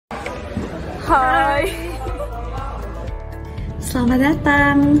Hai. Selamat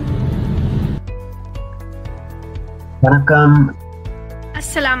datang. Welcome.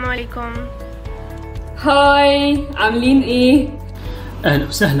 Assalamualaikum. هاي عاملين ايه؟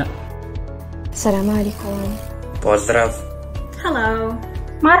 اهلا وسهلا. السلام عليكم. Pozdrav. Hello.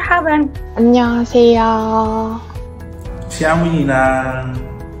 مرحبا. 안녕하세요. Siamunina.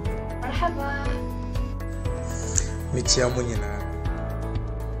 مرحبا. Mitsiamunina.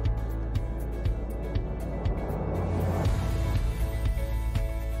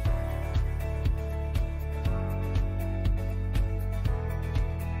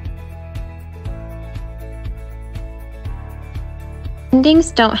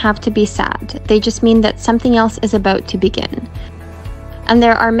 Endings don't have to be sad, they just mean that something else is about to begin. And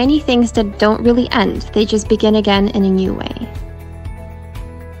there are many things that don't really end, they just begin again in a new way.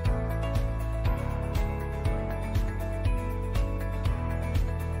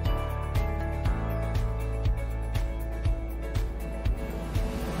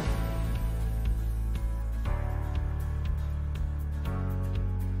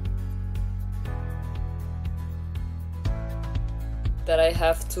 That I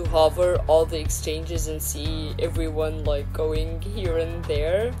have to hover all the exchanges and see everyone like going here and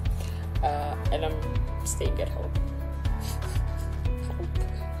there, and I'm staying at home.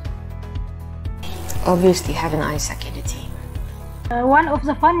 Obviously having Isaac in the team. One of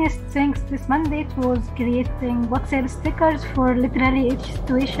the funniest things this mandate was creating WhatsApp stickers for literally each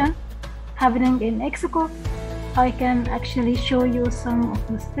situation happening in Mexico. I can actually show you some of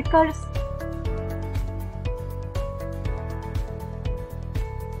the stickers.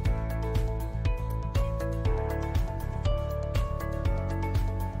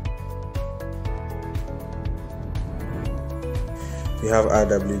 We have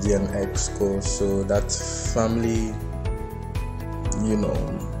RWD and EXCO, so that family,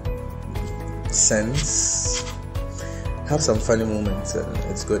 sense. Have some funny moments and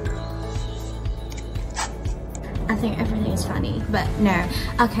it's good. I think everything is funny, but no.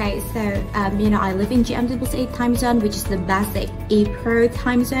 Okay, so I live in GM8 time zone, which is the best April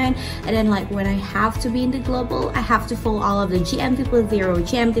time zone, and then like when I have to be in the global, I have to follow all of the GMT+0,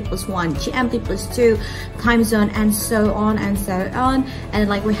 GMT+1, GMT+2 time zone, and so on and so on. And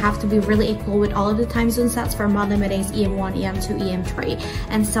like we have to be really equal with all of the time zone sets for Monday, EM1, EM2, EM3.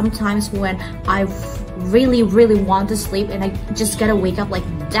 And sometimes when I really want to sleep and I just gotta wake up like,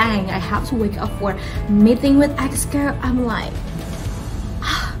 dang, I have to wake up for meeting with EXCO, I'm like,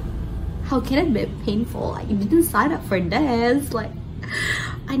 how can it be painful? I didn't sign up for this. Like,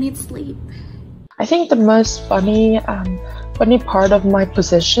 I need sleep. I think the most funny part of my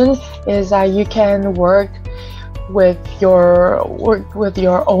position is that you can work with your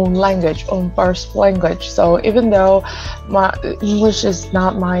own language, own first language. So even though my English is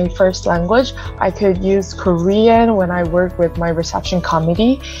not my first language, I could use Korean when I work with my reception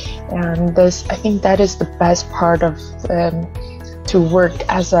committee, and I think that is the best part of to work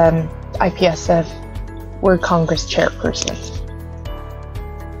as an IPSF World Congress chairperson.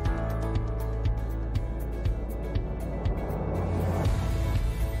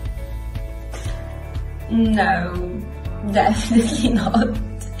 No, definitely not.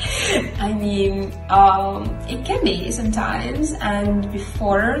 I mean, it can be sometimes, and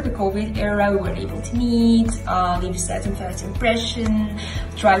before the COVID era we were able to meet, leave a certain first impression,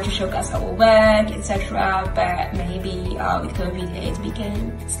 try to showcase our work, etc. But maybe with COVID it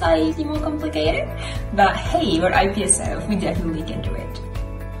became slightly more complicated. But hey, we're IPSF, we definitely can do it.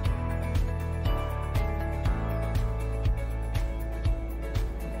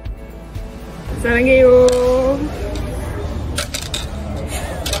 사랑해요.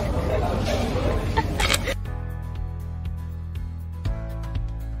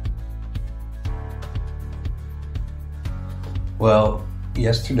 Well,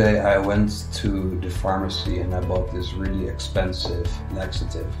 yesterday I went to the pharmacy and I bought this really expensive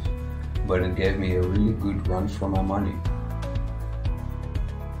laxative, but it gave me a really good run for my money.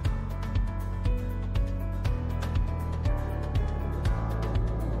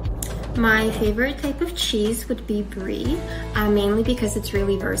 My favorite type of cheese would be brie, mainly because it's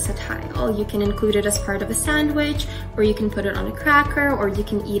really versatile. You can include it as part of a sandwich, or you can put it on a cracker, or you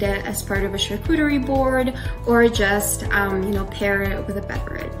can eat it as part of a charcuterie board, or just, pair it with a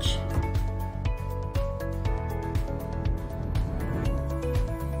beverage.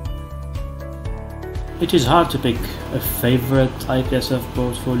 It is hard to pick a favorite IPSF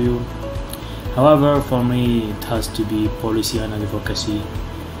portfolio. However, for me, it has to be policy and advocacy.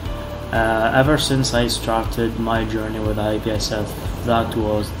 Ever since I started my journey with IPSF, that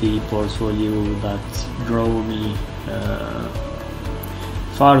was the portfolio that drove me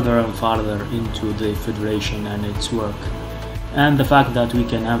farther and farther into the federation and its work. And the fact that we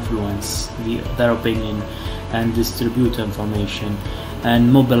can influence their opinion and distribute information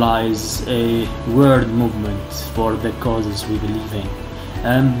and mobilize a world movement for the causes we believe in.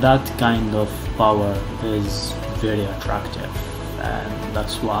 And that kind of power is very attractive, and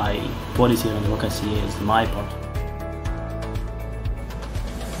that's why policy and advocacy is my part.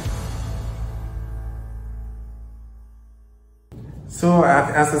 So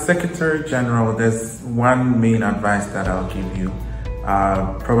as a Secretary General, there's one main advice that I'll give you.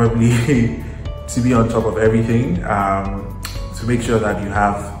 Probably to be on top of everything, to make sure that you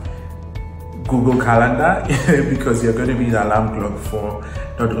have Google Calendar, because you're going to be the alarm clock for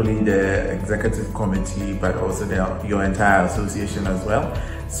not only the executive committee, but also your entire association as well.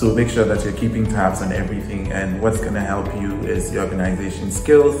 So make sure that you're keeping tabs on everything, and what's going to help you is the organization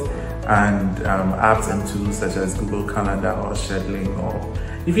skills and apps and tools such as Google Calendar or scheduling, or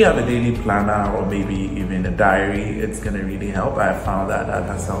if you have a daily planner or maybe even a diary, it's going to really help. I found that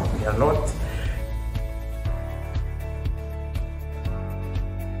has helped me a lot.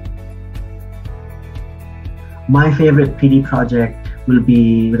 My favorite PD project will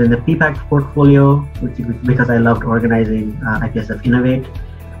be within the PPAC portfolio, which is because I loved organizing IPSF Innovate,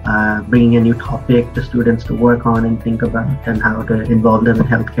 bringing a new topic to students to work on and think about, and how to involve them in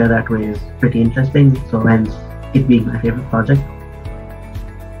healthcare that way is pretty interesting. So hence it being my favorite project.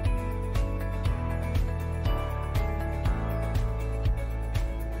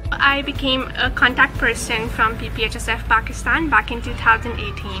 I became a contact person from PPHSF Pakistan back in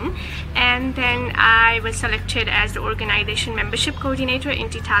 2018, and then I was selected as the organization membership coordinator in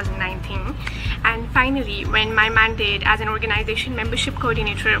 2019. And finally, when my mandate as an organization membership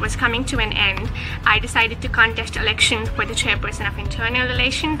coordinator was coming to an end, I decided to contest elections for the chairperson of internal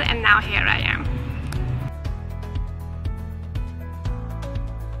relations, and now here I am.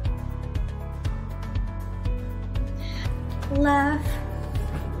 Love.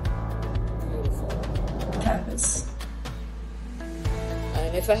 Purpose.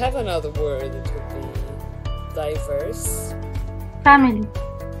 And if I have another word, it would be diverse. Family.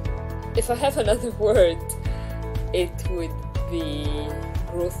 If I have another word, it would be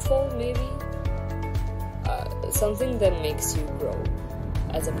growthful, maybe. Something that makes you grow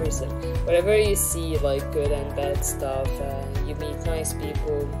as a person. Whenever you see like good and bad stuff, you meet nice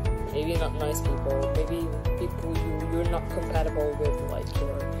people, maybe not nice people, maybe people you're not compatible with, like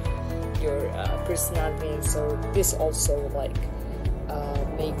your personality, and so this also like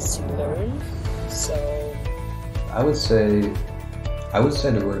makes you learn. So I would say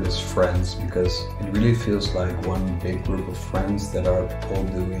the word is friends, because it really feels like one big group of friends that are all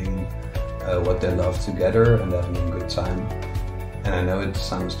doing what they love together and having a good time. And I know it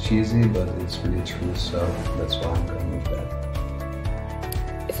sounds cheesy, but it's really true, so that's why I'm going with that.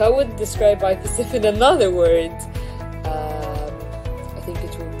 If I would describe IPSF in another word, I think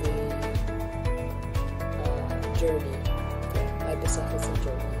it would be journey. Yeah, IPSF is a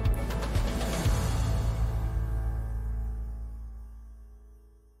journey.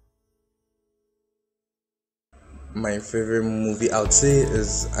 My favorite movie, I would say,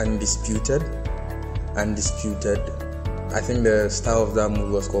 is Undisputed. I think the style of that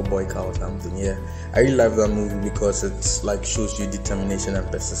movie was called Boy Cow or something. Yeah, I really love that movie because it's like shows you determination and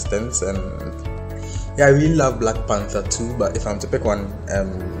persistence. And yeah, I really love Black Panther too. But if I'm to pick one,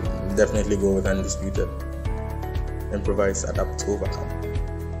 definitely go with Undisputed. Improvise, adapt, overcome.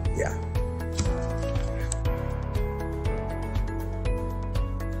 Yeah.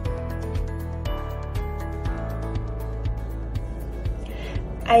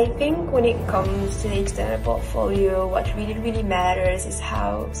 I think when it comes to the external portfolio, what really matters is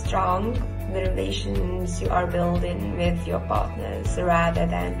how strong the relations you are building with your partners rather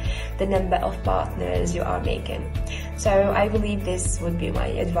than the number of partners you are making. So I believe this would be my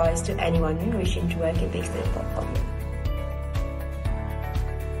advice to anyone wishing to work in the external portfolio.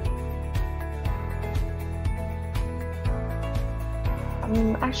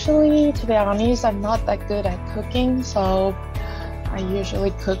 Actually, to be honest, I'm not that good at cooking, so I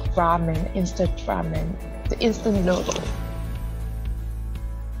usually cook ramen, instant ramen, the instant noodle.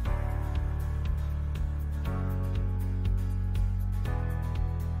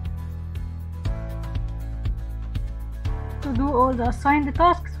 To do all the assigned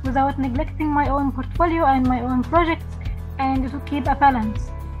tasks without neglecting my own portfolio and my own projects, and to keep a balance.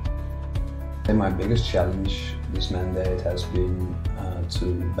 And my biggest challenge this mandate has been to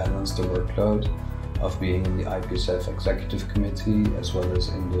balance the workload of being in the IPSF Executive Committee as well as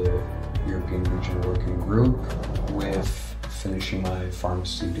in the European Regional Working Group with finishing my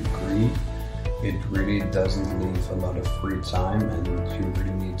pharmacy degree. it really doesn't leave a lot of free time, and you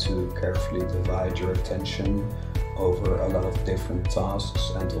really need to carefully divide your attention over a lot of different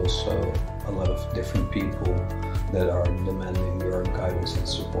tasks and also a lot of different people that are demanding your guidance and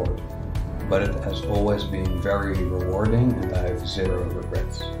support. But it has always been very rewarding and I have zero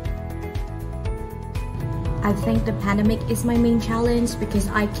regrets. I think the pandemic is my main challenge because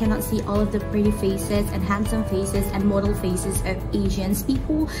I cannot see all of the pretty faces and handsome faces and model faces of Asian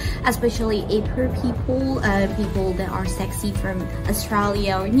people, especially APER people, people that are sexy from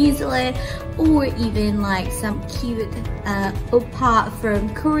Australia or New Zealand, or even like some cute oppa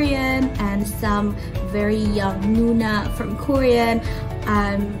from Korean and some very young Nuna from Korean.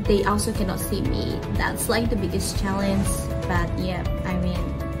 They also cannot see me. That's like the biggest challenge, but yeah, I mean,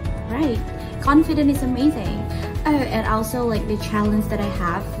 right. Confidence is amazing. Oh, and also like the challenge that I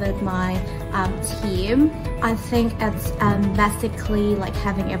have with my team, I think it's basically like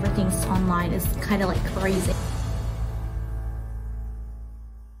having everything online is kind of like crazy.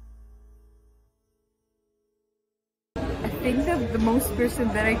 I think that the most person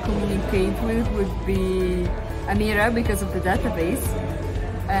that I communicate with would be Amira because of the database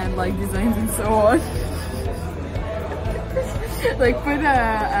and like designs and so on. Like put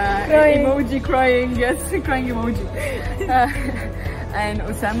emoji crying, yes, crying emoji. And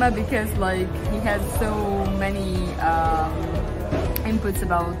Osama because like he has so many inputs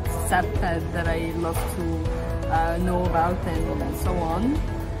about SAPPAD that I love to know about and so on.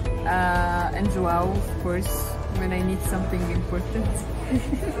 And Joao, of course, when I need something important.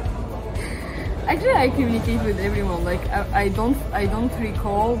 Actually, I communicate with everyone. Like I don't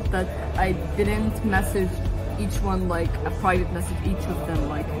recall that I didn't message each one like a private message, each of them,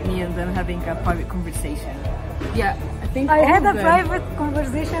 like me and them having a private conversation. Yeah, I think I had a private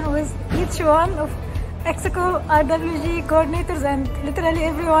conversation with each one of EXCO, RWG coordinators and literally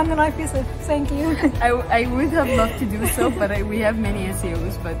everyone in IPSF. Thank you. I would have loved to do so, but we have many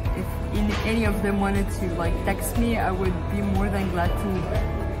SEOs, but if any of them wanted to like text me, I would be more than glad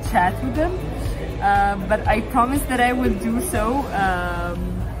to chat with them. But I promised that I would do so.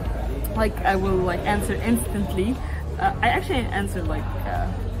 Like I will like answer instantly. I actually answer like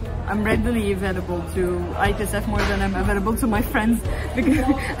I'm readily available to IPSF more than I'm available to my friends because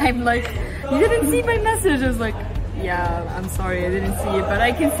I'm like, you didn't see my message. I was like, yeah, I'm sorry, I didn't see it, but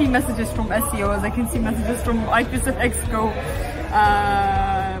I can see messages from SEOs, I can see messages from IPSF EXCO,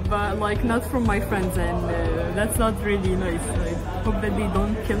 but like not from my friends, and that's not really nice. I hope that they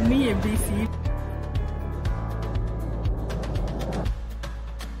don't kill me if they see it.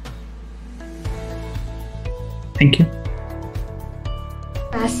 Thank you.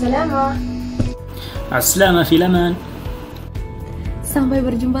 Assalamualaikum. Assalamualaikum fil aman. Sampai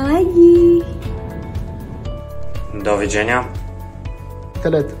berjumpa lagi. Do widzenia.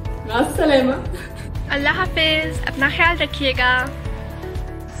 ثلاثة. مع السلامة. Allah Hafiz. अपना ख्याल रखिएगा.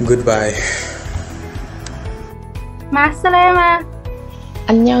 Goodbye. مع السلامة.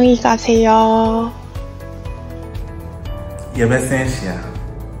 안녕히 가세요. Yebesensia.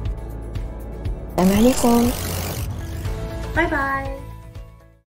 Assalamualaikum. Bye bye.